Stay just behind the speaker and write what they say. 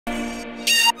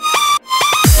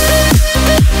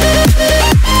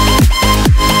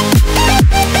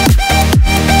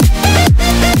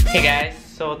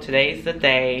today is the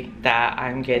day that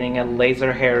I'm getting a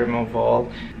laser hair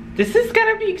removal. This is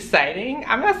gonna be exciting.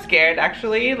 I'm not scared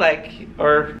actually,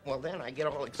 Well, then I get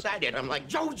all excited. I'm like,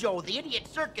 Jojo, the idiot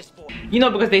circus boy. You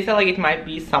know, because they said like it might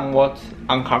be somewhat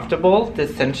uncomfortable, the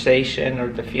sensation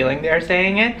or the feeling they're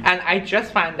saying it. And I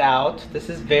just found out this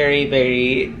is very,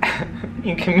 very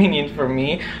inconvenient for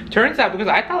me. Turns out, because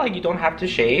I thought like you don't have to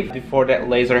shave before that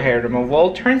laser hair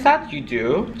removal. Turns out you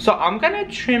do. So I'm gonna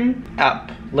trim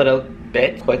up a little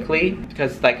bit quickly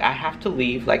because like I have to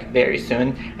leave like very soon,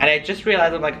 and I just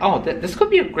realized I'm like, oh, this could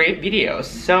be a great video.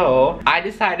 So I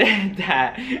decided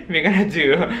that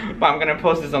I'm gonna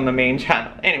post this on the main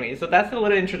channel. Anyway, so that's a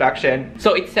little introduction.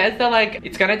 So it says that like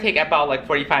it's gonna take about like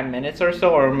 45 minutes or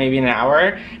so, or maybe an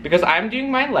hour, because I'm doing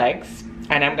my legs,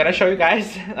 and I'm gonna show you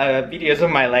guys videos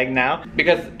of my leg now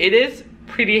because it is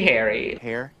pretty hairy.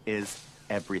 Hair is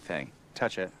everything.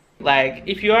 Touch it. Like,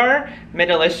 if you are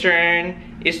Middle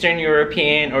Eastern, Eastern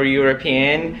European, or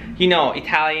European, you know,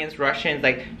 Italians, Russians,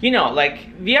 like, you know, like,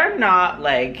 we are not,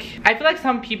 like, I feel like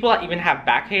some people even have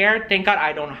back hair. Thank God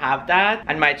I don't have that.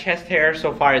 And my chest hair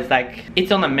so far is, like,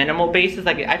 it's on a minimal basis.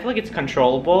 Like, I feel like it's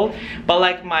controllable. But,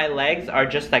 like, my legs are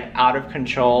just, like, out of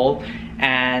control.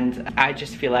 And I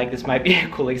just feel like this might be a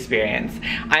cool experience.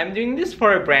 I'm doing this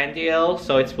for a brand deal,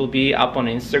 so it will be up on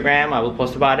Instagram. I will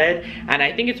post about it. And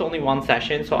I think it's only one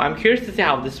session, so I'm curious to see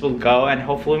how this will go, and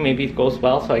hopefully maybe it goes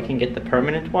well so I can get the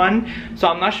permanent one. So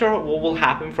I'm not sure what will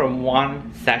happen from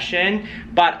one session,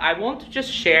 but I want to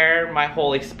just share my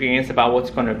whole experience about what's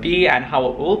going to be and how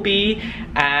it will be,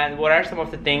 and what are some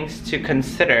of the things to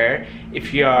consider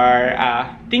if you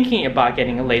are thinking about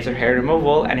getting a laser hair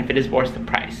removal, and if it is worth the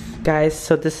price. Guys,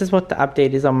 so this is what the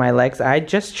update is on my legs. I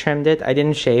just trimmed it. I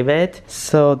didn't shave it.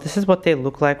 So this is what they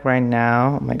look like right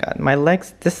now. Oh my god, my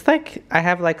legs, this like, I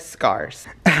have like scars.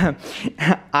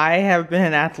 I have been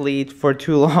an athlete for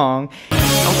too long.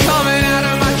 I'm coming out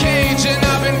of my cage and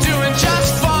I've been doing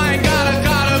just fine.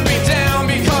 Gotta be down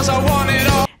because I want it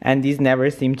all. And these never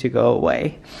seem to go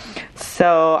away.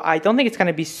 So I don't think it's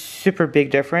gonna be super big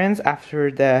difference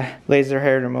after the laser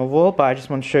hair removal, but I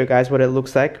just want to show you guys what it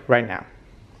looks like right now.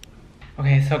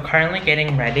 Okay, so currently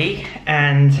getting ready,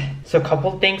 and so a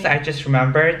couple things I just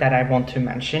remembered that I want to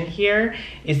mention here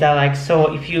is that like,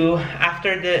 so if you,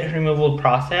 after the removal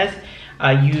process,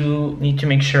 you need to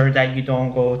make sure that you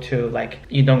don't go to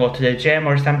the gym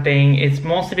or something. It's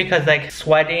mostly because like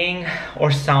sweating or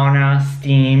sauna,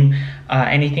 steam,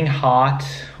 anything hot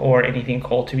or anything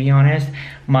cold, to be honest,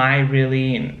 might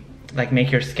really like make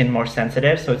your skin more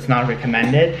sensitive, so it's not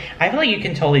recommended. I feel like you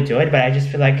can totally do it, but I just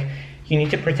feel like you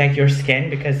need to protect your skin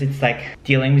because it's like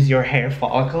dealing with your hair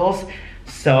follicles.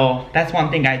 So that's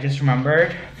one thing I just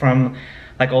remembered from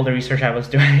like all the research I was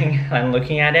doing and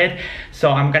looking at it.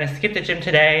 So I'm gonna skip the gym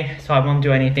today, so I won't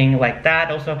do anything like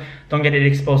that. Also, don't get it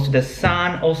exposed to the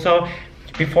sun. Also,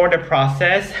 before the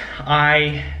process,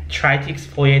 I try to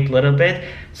exfoliate a little bit.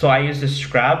 So I use a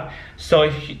scrub. So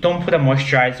if you don't put a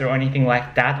moisturizer or anything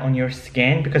like that on your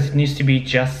skin, because it needs to be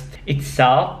just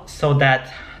itself so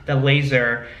that the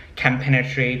laser can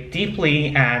penetrate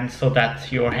deeply, and so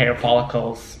that your hair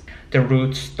follicles, the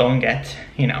roots, don't get,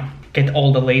 you know, get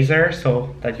all the laser,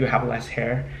 so that you have less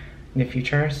hair in the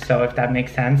future. So if that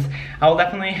makes sense, I will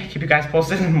definitely keep you guys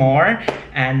posted more.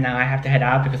 And now I have to head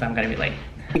out because I'm gonna be late.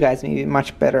 You guys need a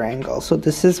much better angle. So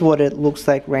this is what it looks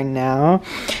like right now.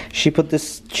 She put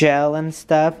this gel and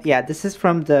stuff. Yeah, this is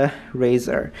from the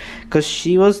razor, because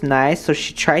she was nice, so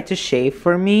she tried to shave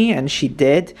for me, and she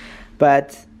did,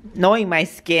 but knowing my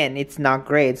skin, it's not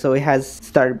great, so it has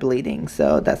started bleeding,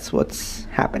 so that's what's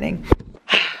happening.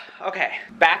 Okay,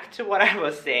 back to what I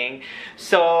was saying.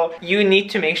 So you need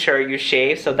to make sure you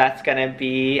shave, so that's gonna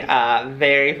be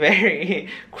very, very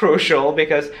crucial,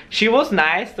 because she was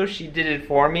nice, so she did it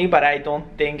for me, but I don't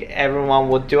think everyone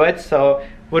would do it, so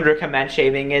would recommend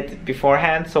shaving it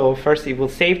beforehand. So first it will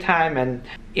save time, and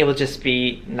it will just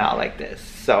be not like this.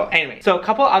 So anyway, so a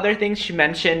couple other things she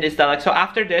mentioned is that like, so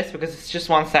after this, because it's just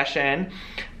one session,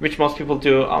 which most people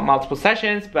do multiple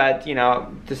sessions, but you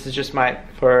know, this is just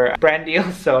for brand deal,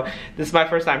 so this is my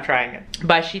first time trying it.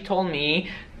 But she told me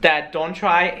that don't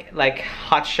try like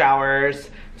hot showers,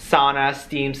 sauna,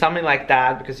 steam, something like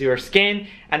that, because your skin,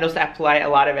 and also apply a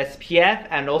lot of SPF,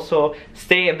 and also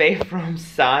stay away from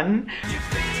sun.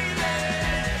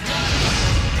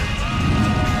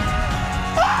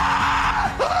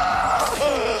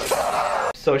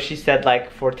 So she said like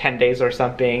for 10 days or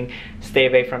something, stay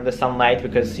away from the sunlight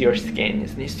because your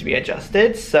skin needs to be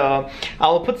adjusted. So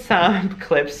I'll put some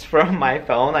clips from my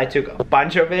phone. I took a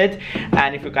bunch of it,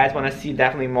 and if you guys want to see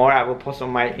definitely more, I will post on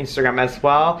my Instagram as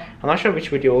well. I'm not sure which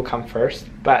video will come first,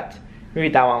 but maybe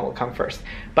that one will come first.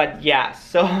 But yeah,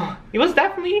 so it was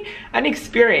definitely an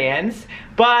experience,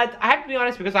 but I have to be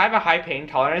honest, because I have a high pain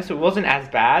tolerance, so it wasn't as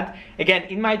bad. Again,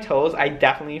 in my toes, I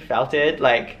definitely felt it.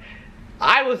 Like,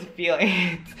 I was feeling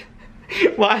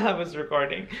it while I was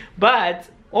recording. But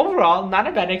overall, not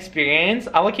a bad experience.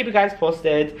 I will keep you guys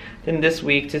posted in this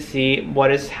week to see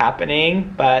what is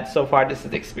happening, but so far this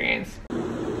is the experience.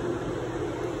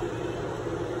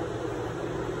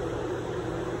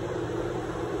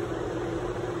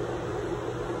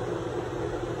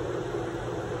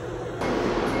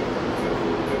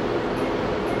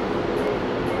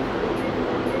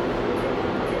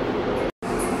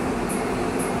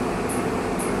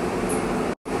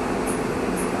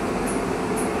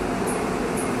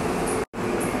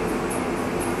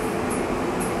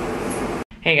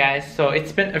 Hey guys, so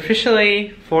it's been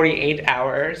officially 48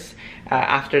 hours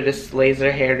after this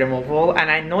laser hair removal, and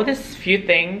I noticed a few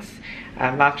things.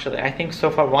 Actually, I think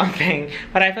so far one thing,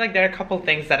 but I feel like there are a couple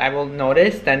things that I will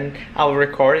notice, then I'll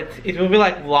record. It will be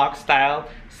like vlog style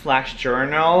 /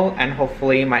 journal, and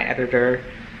hopefully my editor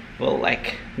will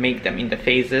like make them in the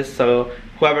phases, so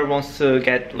whoever wants to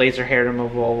get laser hair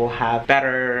removal will have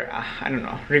better, I don't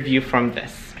know, review from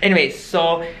this. Anyways,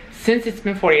 so since it's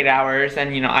been 48 hours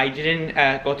and you know I didn't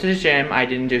go to the gym, I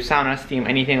didn't do sauna, steam,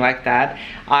 anything like that.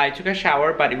 I took a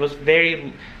shower, but it was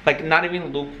very, like, not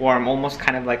even lukewarm, almost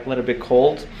kind of like a little bit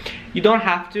cold. You don't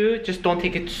have to, just don't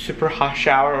take a super hot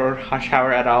shower or hot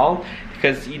shower at all,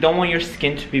 because you don't want your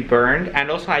skin to be burned.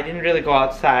 And also I didn't really go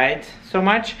outside so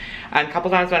much, and a couple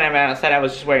times when I went outside I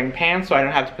was just wearing pants, so I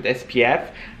don't have to put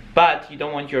SPF, but you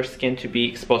don't want your skin to be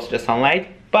exposed to the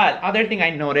sunlight. But other thing I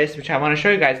noticed, which I want to show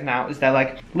you guys now, is that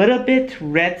like little bit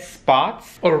red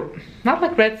spots, or not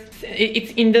like red,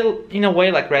 it's in a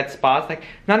way like red spots, like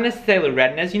not necessarily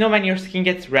redness. You know when your skin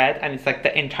gets red and it's like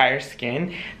the entire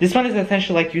skin? This one is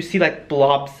essentially like you see like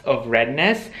blobs of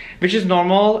redness, which is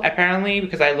normal apparently,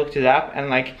 because I looked it up, and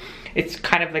like it's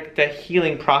kind of like the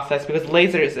healing process, because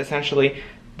laser is essentially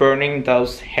burning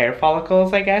those hair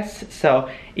follicles, I guess. So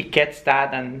it gets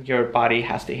that and your body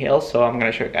has to heal. So I'm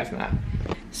gonna show you guys that.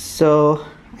 So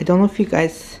I don't know if you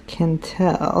guys can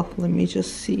tell. Let me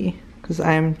just see, because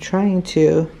I'm trying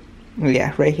to,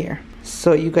 yeah, right here.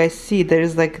 So you guys see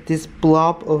there's like this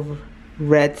blob of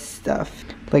red stuff,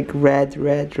 like red.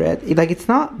 Like it's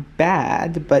not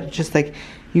bad, but just like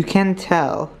you can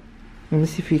tell. Let me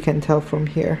see if you can tell from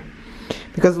here.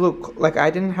 Because look, like I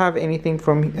didn't have anything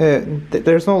from,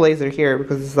 there's no laser here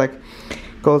because it's like,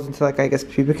 goes into like, I guess,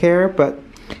 pubic hair, but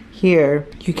here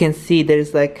you can see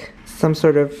there's like some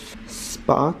sort of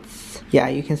spots. Yeah,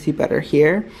 you can see better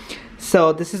here.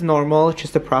 So this is normal, it's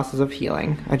just a process of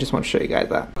healing. I just want to show you guys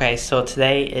that. Okay, so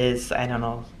today is, I don't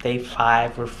know, day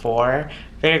 5 or 4,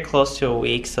 very close to a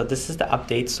week. So this is the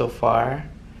update so far.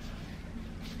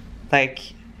 Like,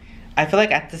 I feel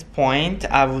like at this point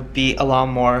I would be a lot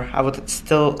more, I would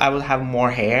have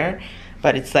more hair,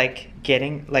 but it's like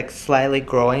getting like slightly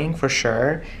growing for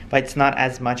sure, but it's not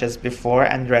as much as before,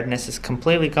 and redness is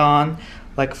completely gone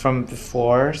like from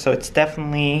before. So it's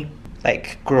definitely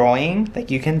like growing,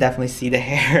 like you can definitely see the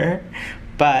hair,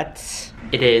 but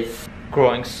it is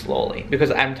growing slowly,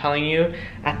 because I'm telling you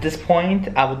at this point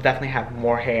I would definitely have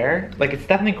more hair. Like it's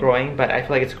definitely growing, but I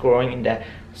feel like it's growing in the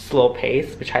slow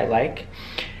pace, which I like.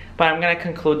 But I'm gonna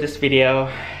conclude this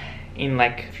video in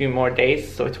like a few more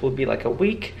days, so it will be like a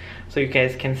week, so you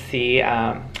guys can see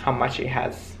how much it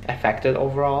has affected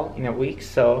overall in a week.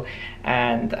 So,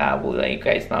 and we'll let you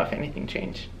guys know if anything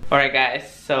changed. Alright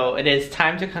guys, so it is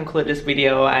time to conclude this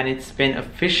video, and it's been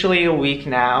officially a week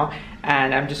now,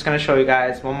 and I'm just gonna show you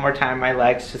guys one more time my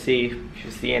legs to see if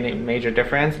you see any major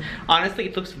difference. Honestly,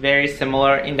 it looks very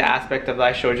similar in the aspect of that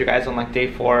I showed you guys on like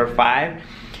day 4 or 5.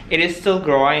 It is still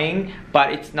growing,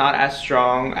 but it's not as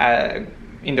strong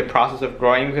in the process of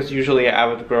growing, because usually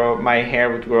my hair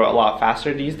would grow a lot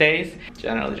faster these days,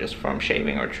 generally just from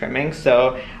shaving or trimming.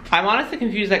 So I'm honestly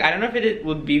confused. Like I don't know if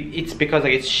it's because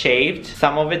like it's shaved,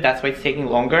 some of it, that's why it's taking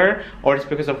longer, or it's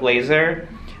because of laser.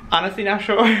 Honestly not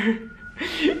sure.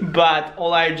 But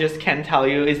all I just can tell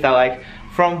you is that like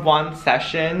from one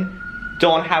session,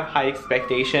 don't have high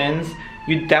expectations.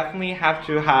 You definitely have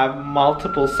to have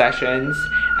multiple sessions,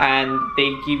 and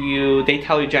they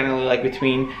tell you generally like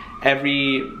between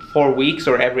every 4 weeks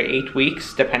or every 8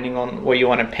 weeks, depending on what you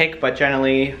want to pick, but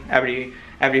generally every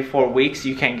 4 weeks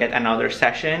you can get another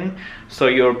session, so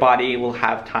your body will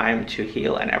have time to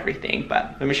heal and everything.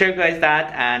 But let me show you guys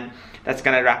that, and that's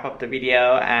gonna wrap up the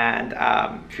video. And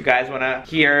if you guys want to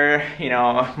hear, you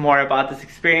know, more about this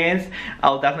experience,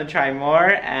 I'll definitely try more,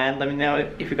 and let me know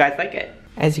if you guys like it.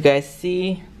 As you guys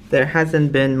see, there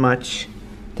hasn't been much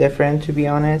different, to be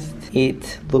honest.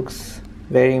 It looks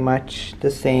very much the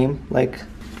same like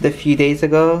the few days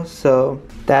ago. So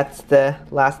that's the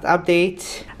last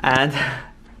update, and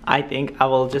I think I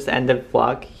will just end the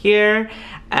vlog here.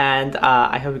 And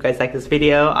I hope you guys like this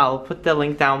video. I'll put the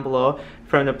link down below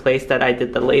from the place that I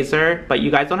did the laser, but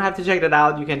you guys don't have to check that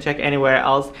out. You can check anywhere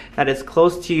else that is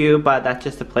close to you, but that's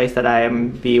just the place that I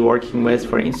am be working with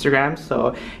for Instagram. So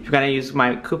if you're gonna use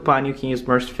my coupon, you can use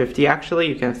Murs50 actually.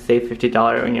 You can save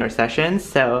 $50 on your sessions.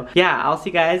 So yeah, I'll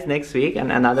see you guys next week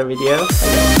in another video.